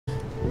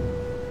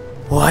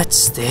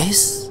What's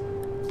this?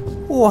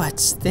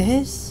 What's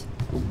this?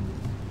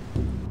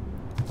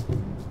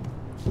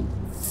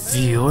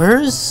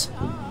 Viewers?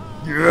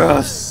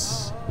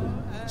 Yes!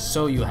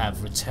 So you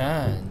have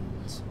returned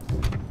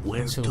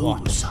Where to to,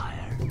 watch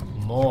sire?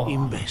 more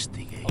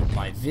Investigate of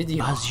my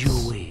videos. as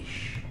you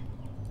wish,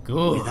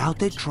 Good.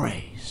 without a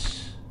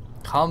trace.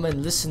 Come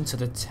and listen to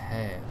the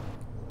tale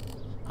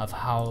of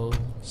how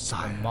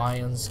Sire. the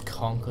Mayans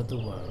conquered the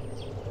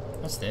world.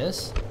 What's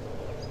this?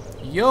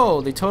 Yo,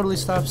 they totally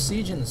stopped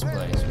sieging this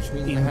place, which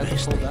means they had to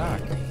pull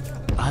back.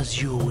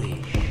 As you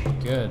wish.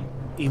 Good.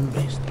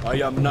 Investigate. I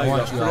am neither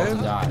want you all to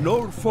die. friend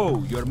nor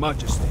foe, your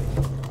majesty.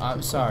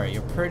 I'm sorry,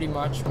 you're pretty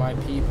much my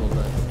people,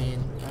 but I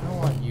mean, I don't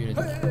want you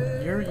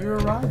to. You're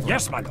a rival.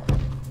 Yes, my lord.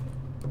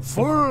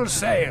 Full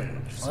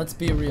sails. Let's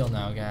be real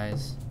now,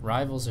 guys.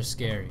 Rivals are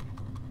scary.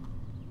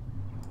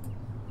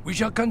 We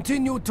shall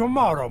continue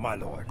tomorrow, my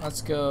lord.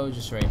 Let's go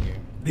just right here.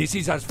 This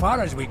is as far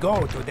as we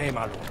go today,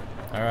 my lord.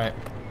 All right.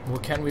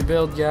 What can we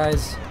build,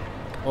 guys?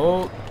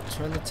 Oh,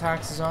 turn the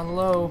taxes on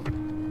low.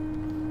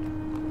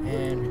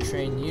 And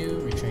retrain you,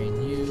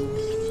 retrain you,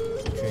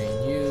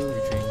 retrain you,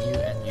 retrain you,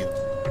 and you.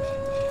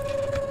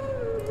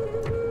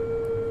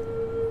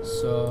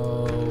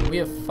 So we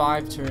have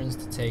 5 turns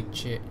to take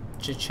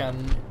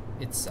Chichen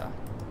Itza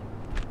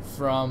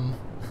from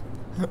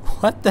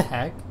what the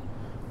heck?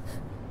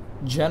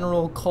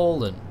 General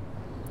Colon.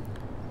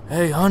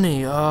 Hey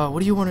honey, what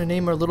do you want to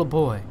name our little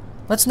boy?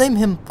 Let's name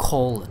him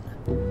Colon.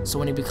 So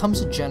when he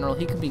becomes a general,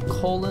 he can be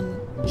Colon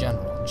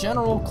General.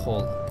 General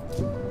Colon.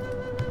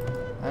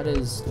 That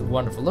is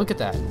wonderful. Look at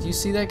that. Do you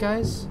see that,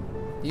 guys?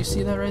 Do you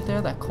see that right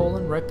there? That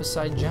colon right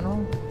beside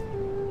General?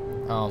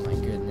 Oh my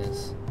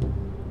goodness.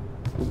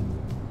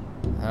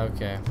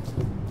 Okay.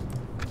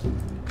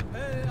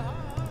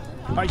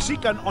 I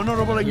seek an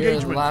honorable You're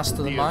engagement. the last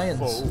of the dear Mayans.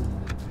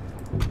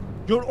 foe.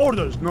 Your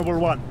orders, noble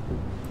one.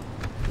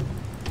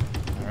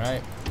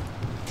 Alright.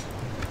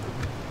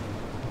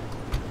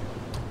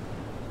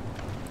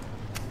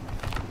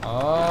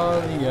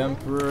 Oh, the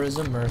Emperor is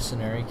a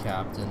mercenary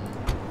captain.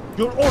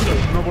 Your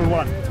orders, noble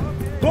one.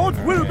 God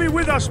will be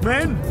with us,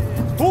 men.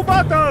 To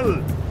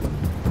battle!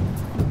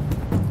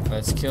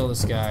 Let's kill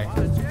this guy.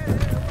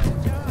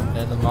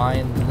 Then the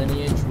Mayan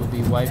lineage will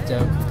be wiped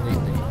out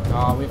completely.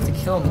 Oh, we have to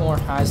kill more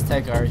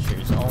Aztec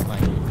archers. Oh my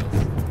goodness.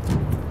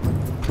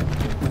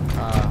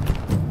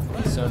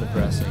 So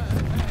depressing.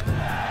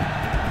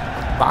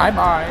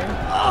 Bye-bye.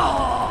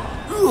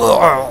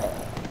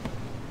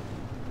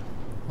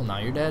 Well, now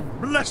you're dead.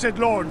 Blessed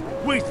Lord,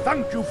 we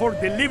thank you for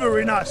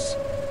delivering us.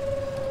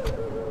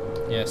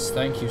 Yes,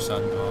 thank you,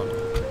 Sun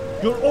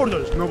God. Your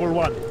orders, noble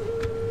one.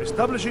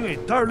 Establishing a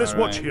tireless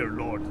watch here,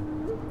 Lord.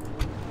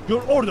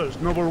 Your orders,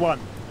 noble one.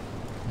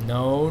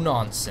 No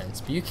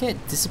nonsense, but you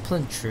can't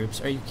discipline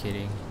troops. Are you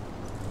kidding?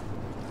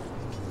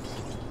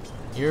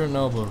 You're a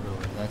noble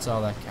ruler. That's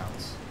all that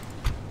counts.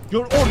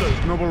 Your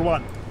orders, noble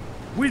one.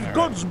 With All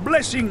God's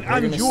blessing We're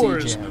and gonna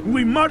yours, siege you.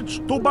 we march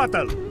to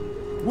battle.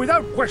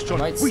 Without question,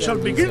 Might we shall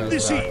send these begin the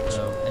guys back, siege.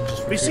 though, and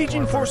just recruit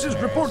Besieging more forces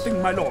mercenaries,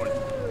 reporting, my lord.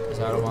 'cause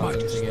I don't want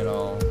them to get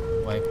all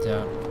wiped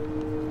out.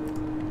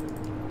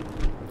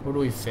 What are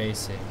we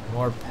facing?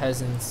 More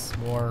peasants,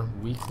 more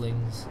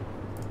weaklings.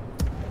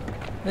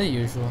 The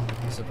usual,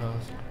 I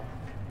suppose.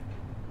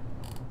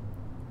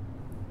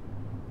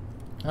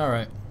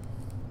 Alright.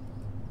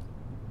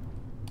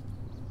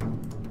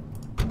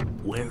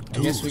 Where I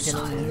to, guess we can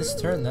sire? end this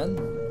turn then.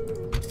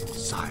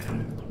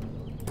 Sire.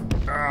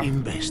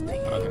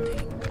 Investigating.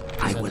 Okay.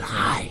 I Send will it to me.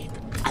 hide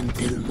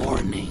until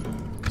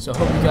morning. So I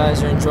hope you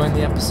guys are enjoying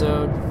the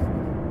episode.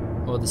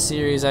 Well, the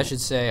series, I should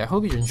say. I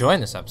hope you're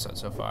enjoying this episode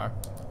so far.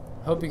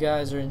 I hope you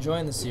guys are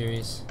enjoying the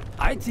series,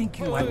 I think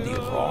you have the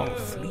wrong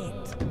fleet.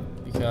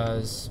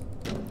 because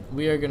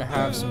we are going to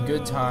have some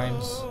good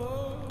times,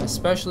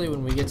 especially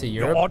when we get to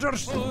Your Europe.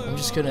 orders? I'm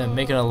just going to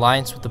make an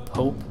alliance with the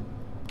Pope.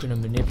 I'm going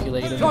to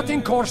manipulate him.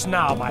 Plotting course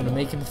now, my I'm going to lord.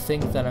 make him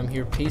think that I'm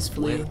here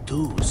peacefully. Where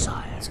to,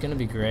 sire? It's going to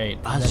be great.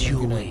 And As then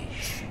you I'm gonna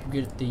wish.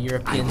 get the I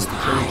Europeans will to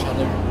kill each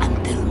other. hide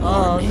until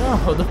Oh morning.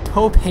 no, the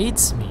Pope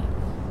hates me.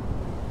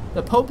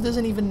 The Pope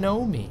doesn't even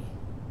know me.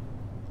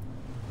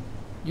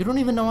 You don't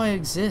even know I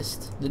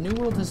exist. The New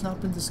World has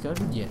not been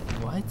discovered yet.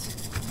 What?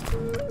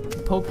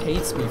 The Pope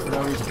hates me for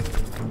no reason.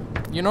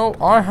 You know,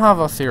 I have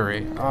a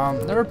theory.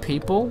 There are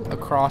people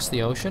across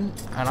the ocean,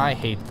 and I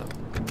hate them.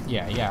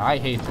 Yeah, I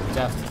hate them,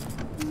 definitely.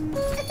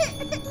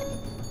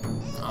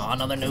 Oh,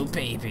 another new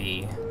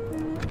baby.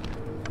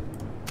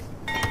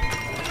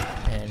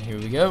 And here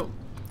we go.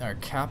 Our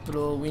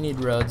capital. We need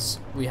roads.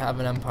 We have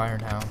an empire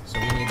now, so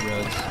we need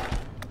roads.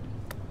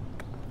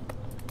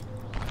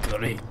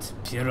 Great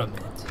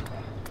pyramid.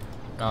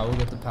 No, we'll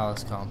get the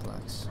palace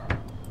complex.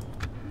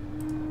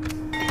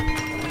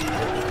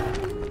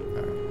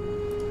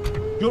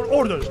 Your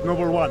orders,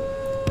 noble one.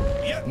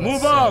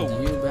 Move Let's out!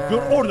 send you back.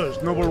 Your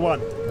orders, noble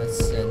one. Let's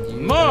send you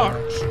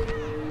March!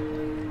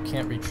 back.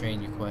 Can't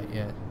retrain you quite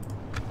yet.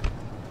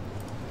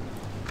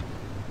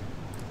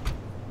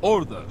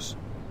 Orders,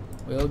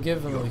 We'll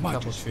give him Your a couple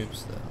Majesty.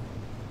 troops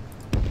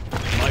though.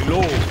 my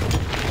lord.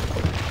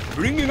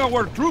 Bringing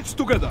our troops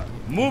together.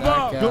 Move That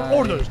out. guy. Your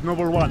orders,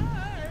 noble one.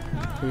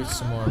 Recruit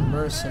some more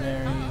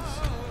mercenaries.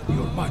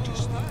 Your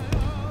Majesty.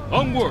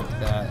 Onward.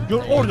 That.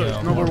 Your There you orders,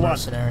 go. number More one.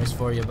 mercenaries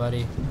for you,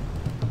 buddy.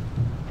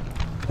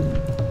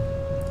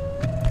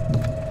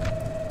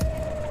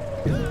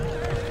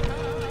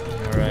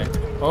 Alright.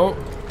 Oh!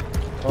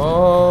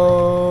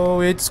 Oh,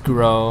 it's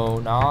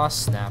grown. Aw,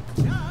 snap.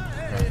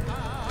 Right.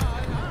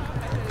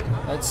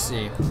 Let's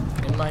see.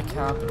 In my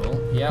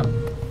capital, yep.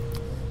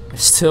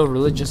 There's still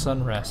religious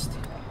unrest.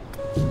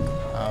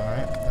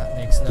 Alright, that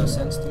makes no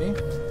sense to me.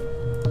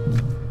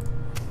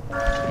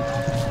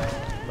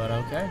 But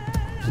okay.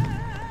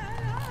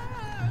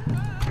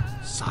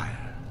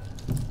 Sire,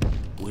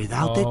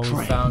 without Oh, a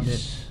we found it.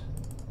 trace,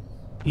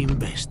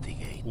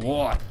 investigate.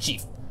 War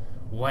Chief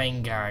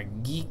Wangar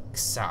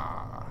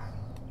Geeksa.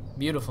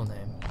 Beautiful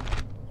name.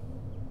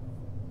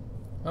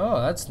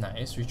 Oh, that's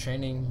nice.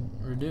 Retraining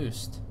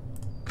reduced.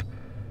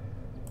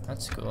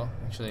 That's cool.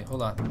 Actually,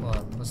 hold on.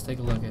 Let's take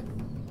a look at.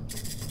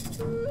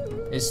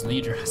 This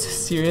leader has a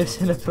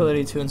serious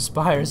inability to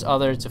inspire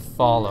others to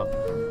follow.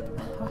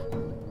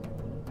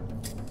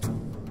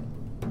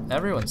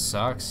 Everyone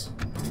sucks.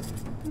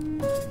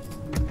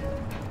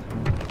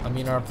 I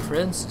mean, our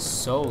prince is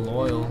so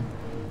loyal.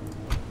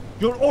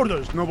 Your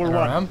orders, noble And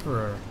our one.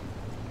 emperor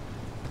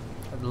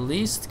at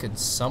least could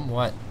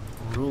somewhat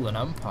rule an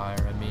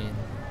empire. I mean,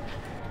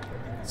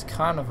 it's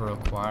kind of a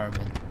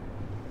requirement.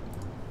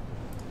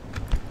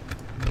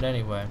 But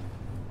anyway,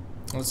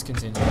 let's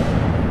continue.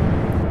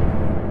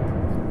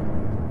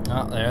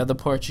 Oh, there are the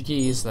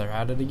Portuguese. They're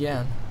at it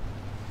again.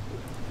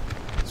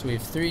 So we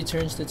have 3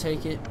 turns to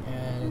take it,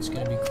 and it's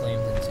going to be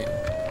claimed in 2.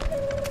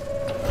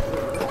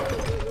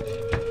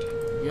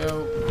 There we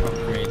go.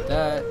 Upgrade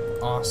that.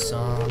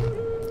 Awesome.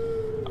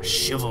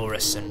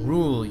 Chivalrous and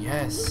rule,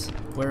 yes.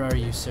 Where are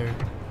you, sir?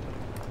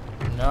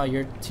 No,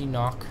 you're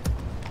T-Knock.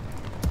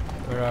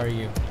 Where are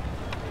you?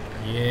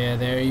 Yeah,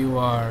 there you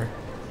are.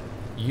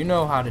 You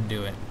know how to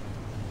do it.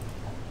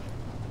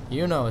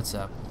 You know what's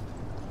up.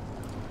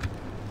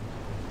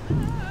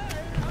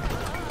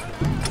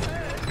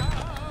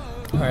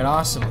 Alright,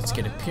 awesome. Let's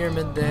get a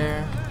pyramid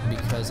there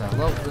because I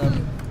love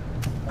them.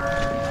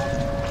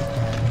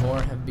 And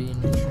more have been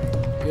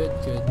retrained. Good,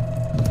 good.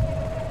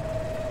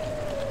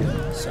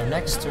 So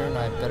next turn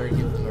I better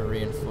give them a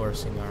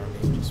reinforcing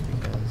army just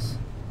because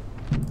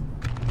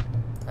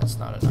that's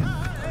not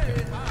enough.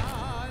 Okay.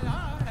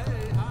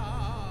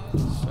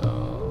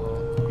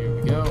 So here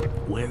we go.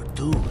 Where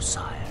to,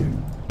 sire?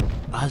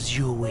 As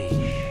you wish.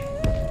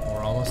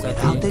 We're almost at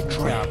Without the a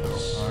capital.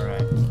 trace.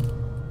 Alright.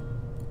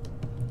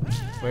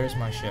 Where's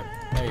my ship?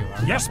 There you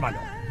are. Yes, my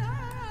lord.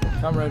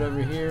 Come right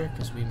over here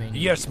because we may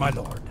need Yes, my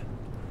lord.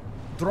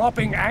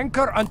 Dropping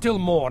anchor until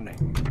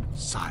morning.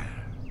 Sire,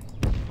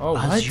 Oh,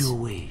 as what? you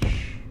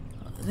wish.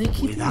 They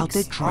keep without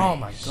a Oh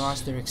my trace. gosh,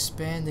 they're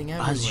expanding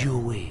everywhere. As you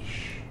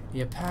wish.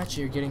 The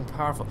Apache are getting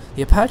powerful.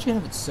 The Apache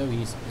have it so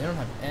easy. They don't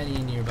have any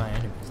nearby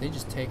enemies. They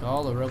just take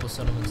all the rebel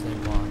settlements they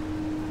want.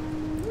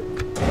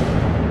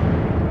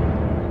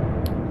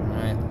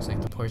 Alright, looks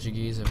like the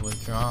Portuguese have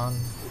withdrawn.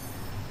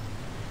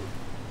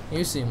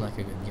 You seem like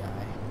a good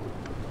guy.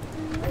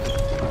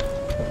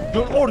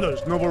 Your orders,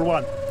 noble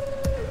one.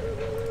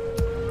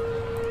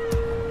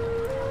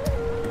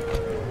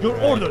 Your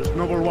orders,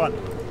 noble one.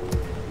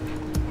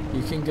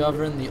 You can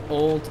govern the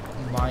old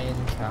Mayan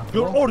capital.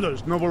 Your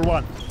orders, noble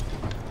one.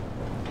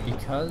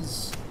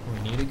 Because we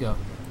need a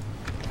governor.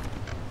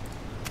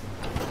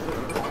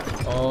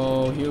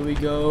 Oh, here we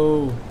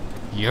go.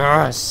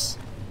 Yes!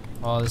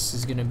 Oh, this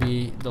is gonna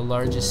be the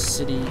largest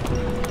city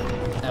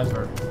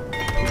ever.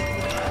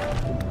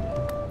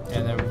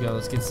 And there we go.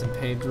 Let's get some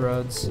paved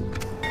roads.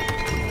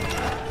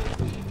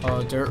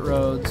 Oh, dirt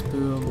roads.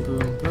 Boom,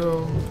 boom,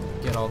 boom.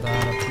 Get all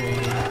that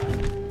upgraded.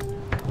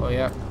 Oh,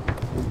 yeah.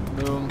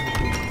 Boom.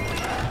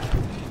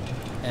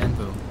 And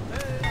boom.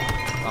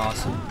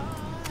 Awesome.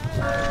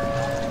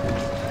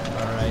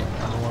 Alright,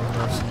 more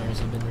mercenaries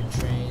have been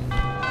retrained.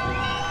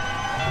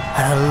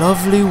 And a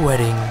lovely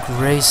wedding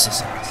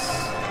graces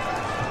us.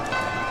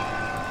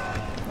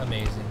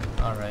 Amazing.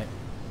 Alright.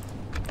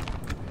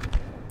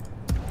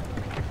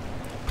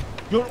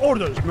 Your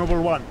orders,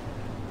 noble one.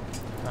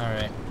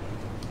 Alright.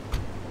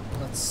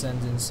 Let's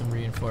send in some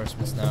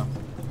reinforcements now.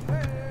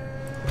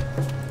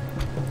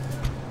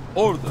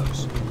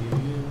 Orders.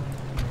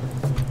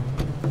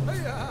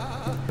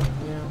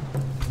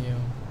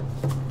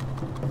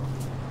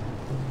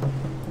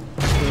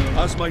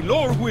 As my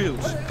lord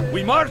wills,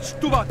 we march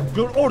to battle.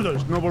 Your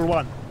orders, noble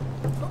one.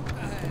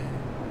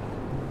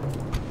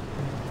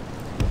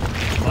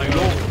 My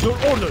lord. Your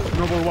orders,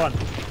 noble one.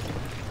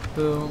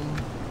 Boom.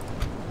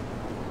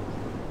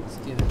 Let's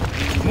get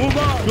it. Move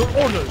out. Your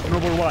orders,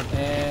 noble one.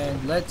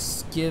 And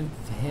let's give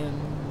him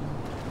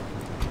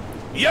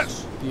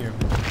Yes. spear.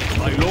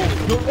 My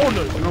lord. Your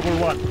orders, noble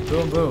one.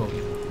 Boom, boom,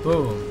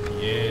 boom.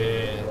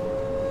 Yeah.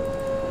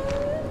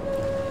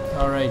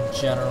 Alright,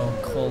 General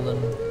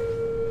Colin.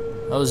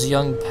 Those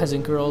young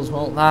peasant girls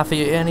won't laugh at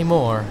you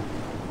anymore.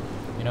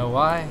 You know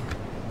why?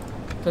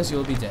 Because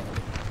you'll be dead.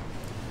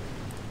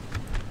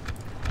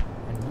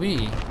 And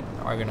we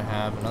are gonna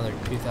have another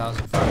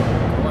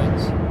 2,500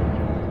 coins.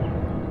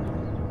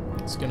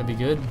 It's gonna be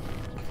good.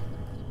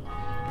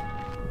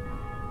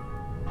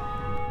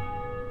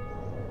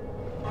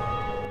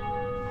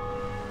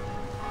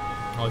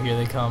 Oh, here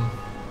they come.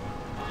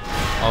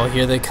 Oh,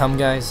 here they come,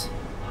 guys.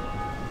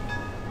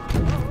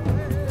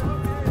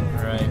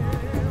 Alright.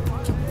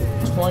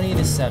 20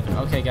 to 7.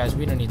 Okay, guys,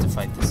 we don't need to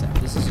fight this out.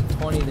 This is a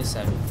 20 to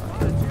 7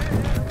 fight.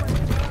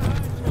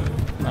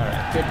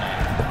 Alright, good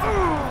night.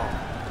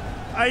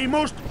 A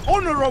most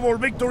honorable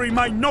victory,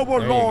 my noble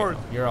There you lord.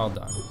 go. You're all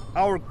done.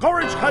 Our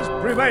courage has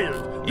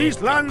prevailed.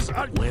 These lands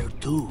are... Where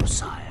to,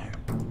 sire?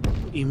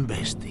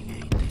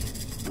 Investigating.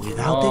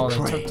 Without Oh, a they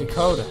trace. took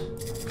Dakota.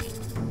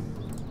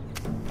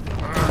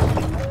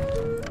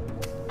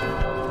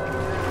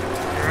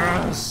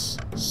 Yes,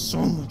 so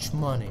much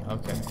money.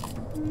 Okay.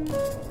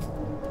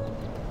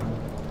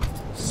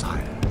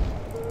 Sire,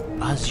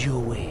 as you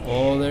wish.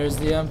 Oh, there's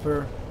the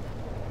Emperor.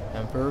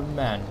 Emperor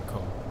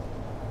Mancom.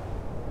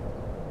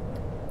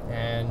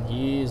 And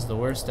he is the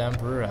worst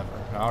emperor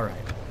ever. Alright.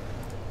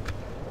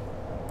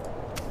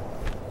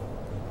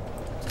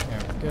 There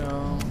we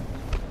go.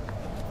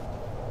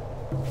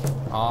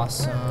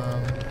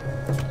 Awesome.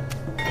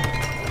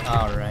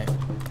 Alright.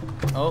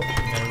 Oh,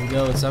 there we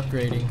go. It's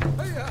upgrading.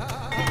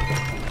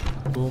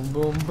 Boom,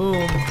 boom,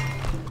 boom.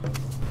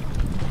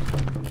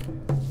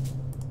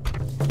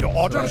 Your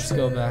orders? Let's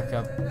go back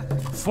up.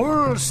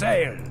 Full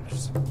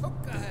sails.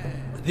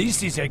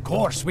 This is a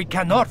course we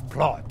cannot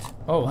plot.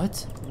 Oh,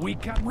 what? We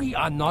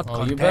are not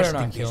Oh, you better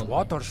not contesting kill these me.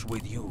 waters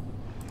with you.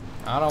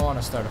 I don't want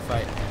to start a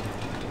fight.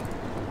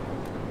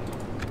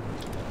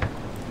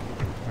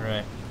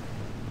 Alright.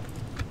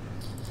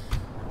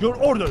 Your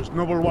orders,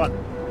 noble one.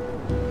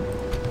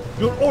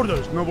 Your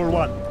orders, noble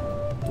one.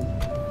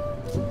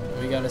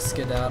 We gotta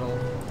skedaddle.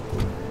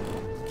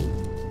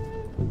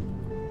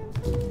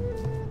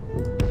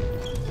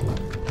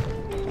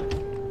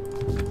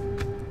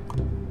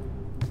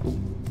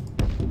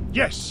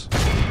 Yes.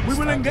 We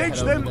will time to engage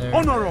head them over there.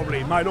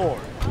 honorably, my lord.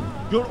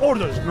 Your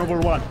orders, noble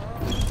one.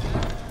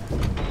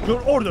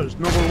 Your orders,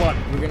 noble one.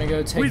 We're gonna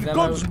go take With them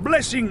God's out.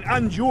 blessing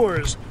and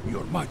yours.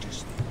 Your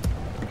Majesty.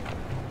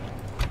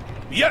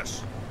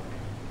 Yes.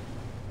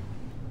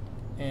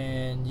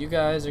 And you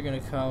guys are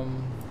gonna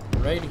come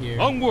right here.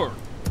 Onward.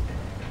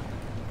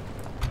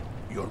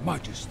 Your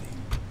Majesty.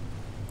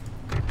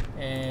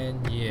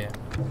 And yeah.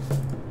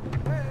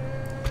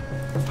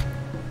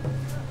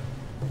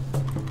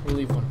 We'll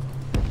leave one.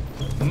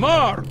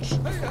 March.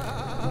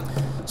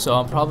 So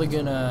I'm probably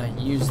gonna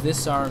use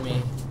this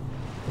army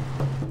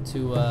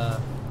to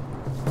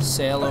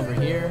sail over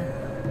here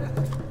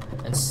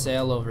and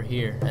sail over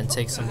here and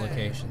take some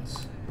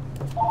locations.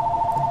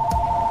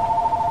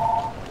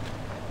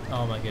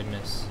 Oh my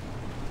goodness.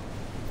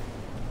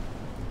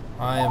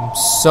 I am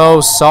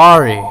so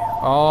sorry.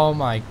 Oh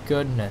my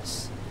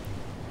goodness.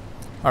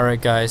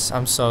 Alright guys,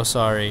 I'm so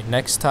sorry.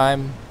 Next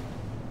time,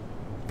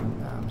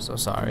 I'm so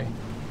sorry.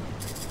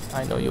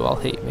 I know you all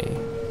hate me.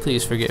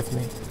 Please forgive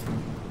me.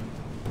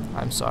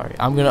 I'm sorry.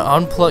 I'm gonna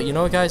unplug. You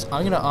know what, guys?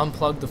 I'm gonna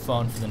unplug the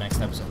phone for the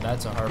next episode.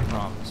 That's a hard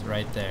promise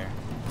right there.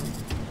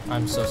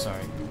 I'm so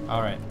sorry.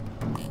 Alright.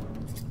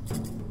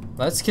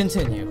 Let's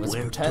continue. Let's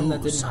Where pretend to,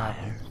 that didn't sire?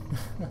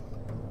 happen.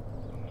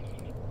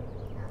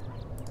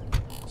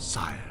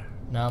 Sire,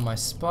 Now my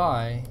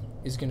spy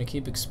is gonna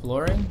keep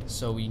exploring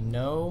so we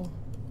know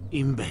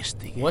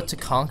investigate. what to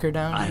conquer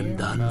down here. I'm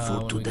done for when we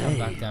come today,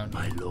 back down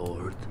my here.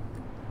 lord.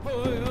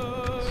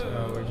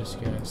 So we're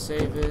just gonna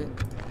save it.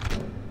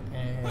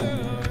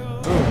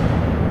 And boom.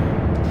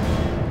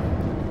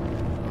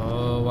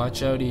 Oh,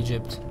 watch out,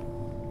 Egypt.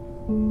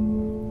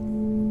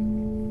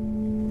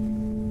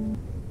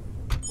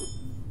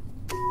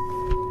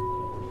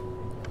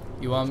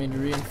 You want me to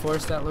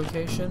reinforce that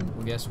location?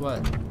 Well, guess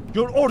what?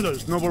 Your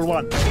orders, noble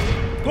one.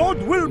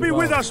 God will be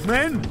with won't. us,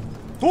 men.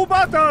 To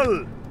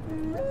battle.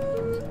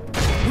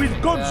 With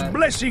Take God's that.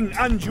 blessing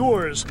and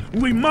yours,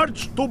 we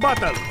march to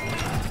battle.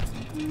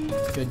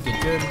 Good,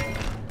 good, good.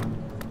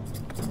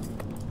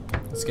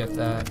 Let's get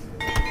that.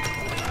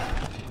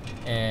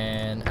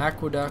 And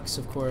aqueducts,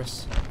 of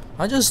course.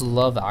 I just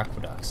love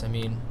aqueducts. I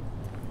mean,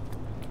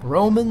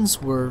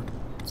 Romans were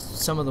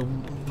some of the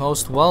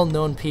most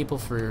well-known people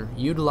for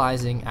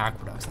utilizing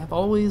aqueducts. I've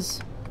always,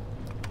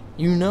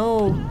 you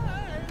know,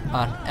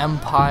 an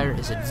empire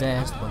is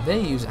advanced when they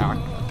use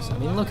aqueducts. I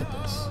mean, look at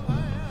this.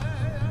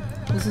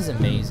 This is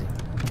amazing.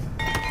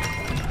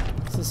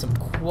 This is some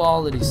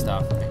quality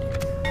stuff right here.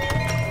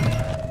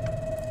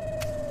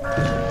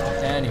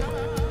 Anyway.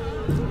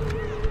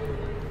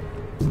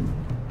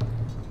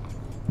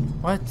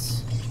 What?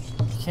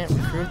 You can't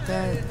recruit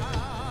that?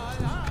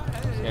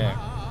 Okay.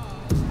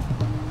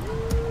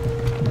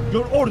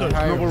 Your orders,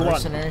 Hire noble one.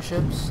 mercenary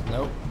ships?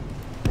 Nope.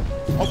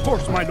 Of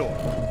course, my lord.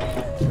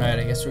 Alright,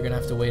 I guess we're gonna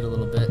have to wait a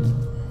little bit.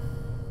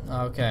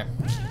 Okay.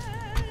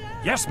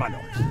 Yes, my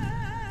lord.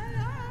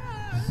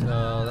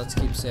 So let's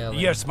keep sailing.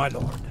 Yes, my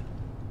lord.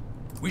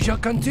 We shall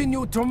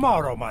continue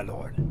tomorrow, my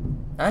lord.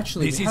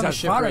 Actually, This we is have a as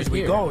ship far right as we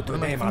here. go What am I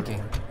today, my thinking?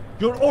 lord.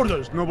 Your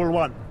orders, noble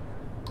one.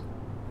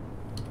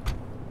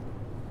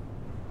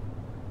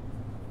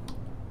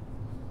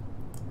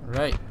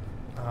 Right.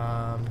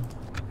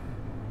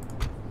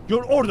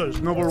 Your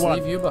orders, number Let's one.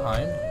 leave you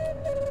behind.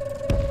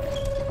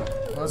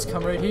 Let's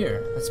come right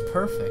here. That's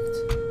perfect.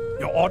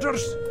 Your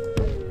orders?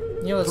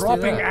 Yeah, let's do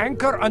Dropping that.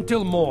 anchor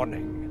until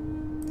morning.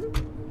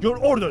 Your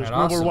orders, Right,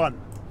 number awesome. one.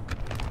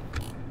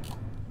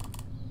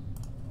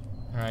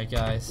 Alright,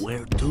 guys.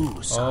 Where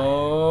to, sire?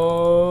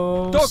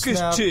 Oh, Talk is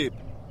snap. cheap.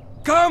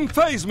 Come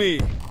face me.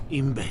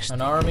 Invest.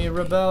 An army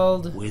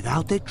rebelled.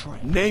 Without a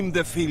trace. Name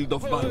the field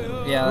of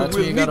battle. Yeah, that's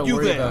We what you will gotta meet you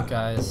worry there. about,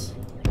 guys.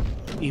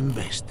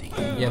 Investing.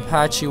 The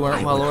Apache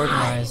weren't I well will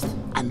organized. hide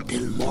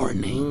until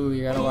morning. Ooh,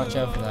 you gotta watch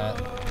out for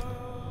that.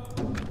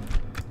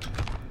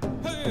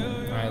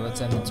 Alright,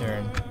 let's end the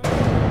turn.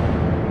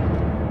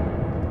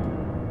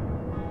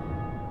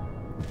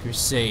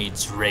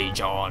 Crusades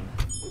rage on.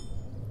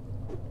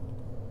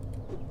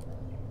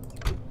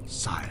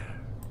 Sire,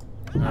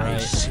 I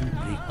Alright,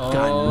 simply Oh.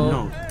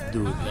 cannot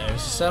do that.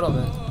 there's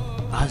settlement.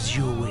 As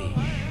you wish.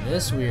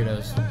 This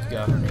weirdo's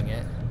governing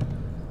it.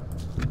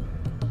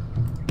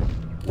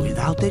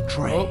 Without a Oh,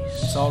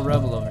 trace. it's all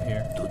rebel over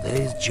here.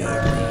 Today's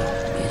journey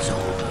is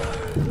over.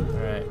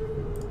 Alright.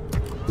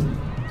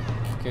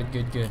 Good,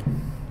 good, good.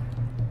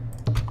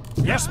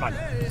 Yes, my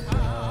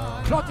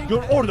lord. Plotting.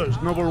 Your orders,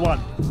 number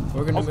one.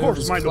 We're gonna Of move course,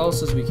 as my lord.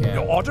 close as we can.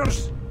 Your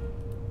orders?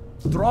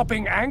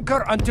 Dropping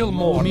anchor until We'll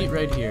morning. meet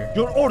right here.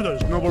 Your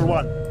orders, number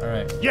one.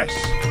 Alright, Yes.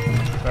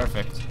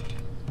 perfect.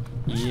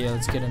 Yeah,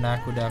 let's get an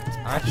aqueduct.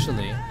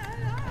 Actually,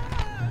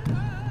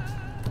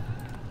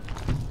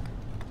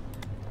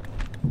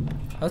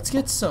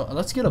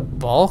 let's get a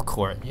ball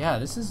court. Yeah,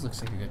 looks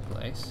like a good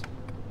place.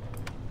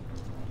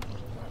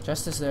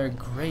 Just as there are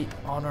great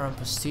honor and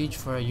prestige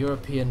for a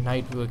European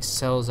knight who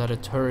excels at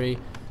artillery,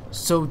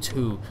 so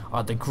too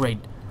are the great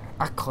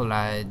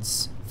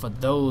accolades for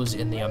those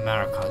in the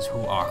Americas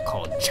who are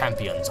called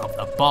champions of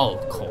the ball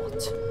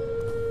court.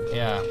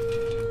 Yeah.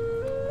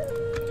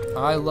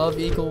 I love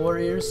Eagle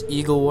Warriors.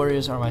 Eagle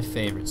Warriors are my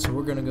favorite, so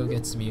we're gonna go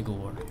get some Eagle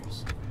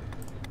Warriors.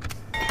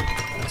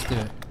 Let's do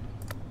it.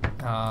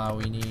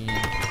 We need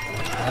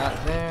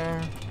that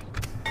there.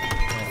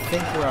 And I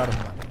think we're out of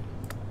money.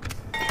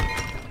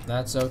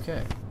 That's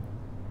okay.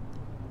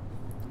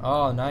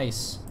 Oh,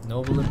 nice.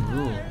 Noble and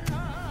rule.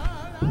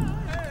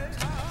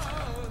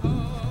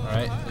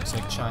 Alright, looks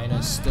like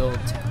China's still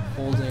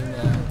holding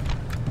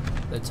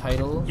the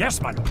title.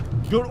 Yes, my lord.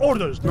 Your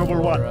orders, number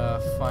for, one.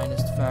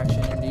 finest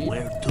faction indeed.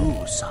 Where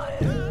to,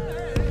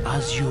 sire?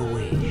 As you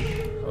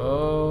wish.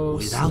 Oh,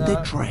 Without a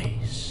snap.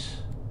 trace.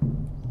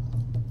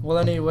 Well,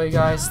 anyway,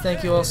 guys,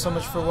 thank you all so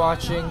much for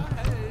watching.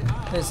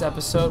 This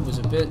episode was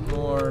a bit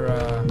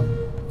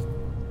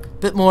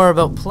more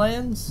about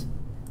plans,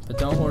 but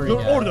don't worry,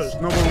 Your guys. orders,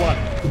 number one.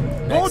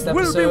 Next God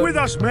will be episode, with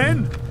us,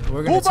 men.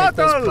 we're gonna Go take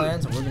those battle!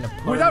 plans and we're gonna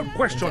put Without them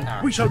question, into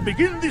action. we shall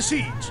begin the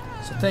siege.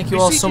 So thank you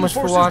all so much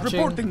for Besieging forces watching.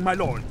 reporting, my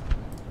lord.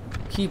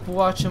 Keep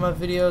watching my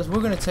videos.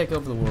 We're gonna take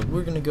over the world.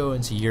 We're gonna go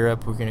into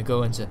Europe. We're gonna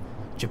go into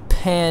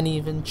Japan,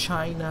 even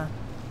China,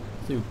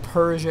 through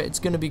Persia. It's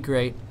gonna be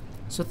great.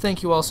 So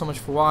thank you all so much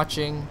for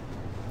watching,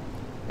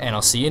 and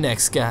I'll see you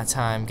next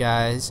time,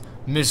 guys.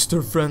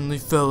 Mr. Friendly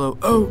Fellow.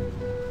 Oh,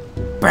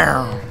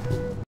 bam.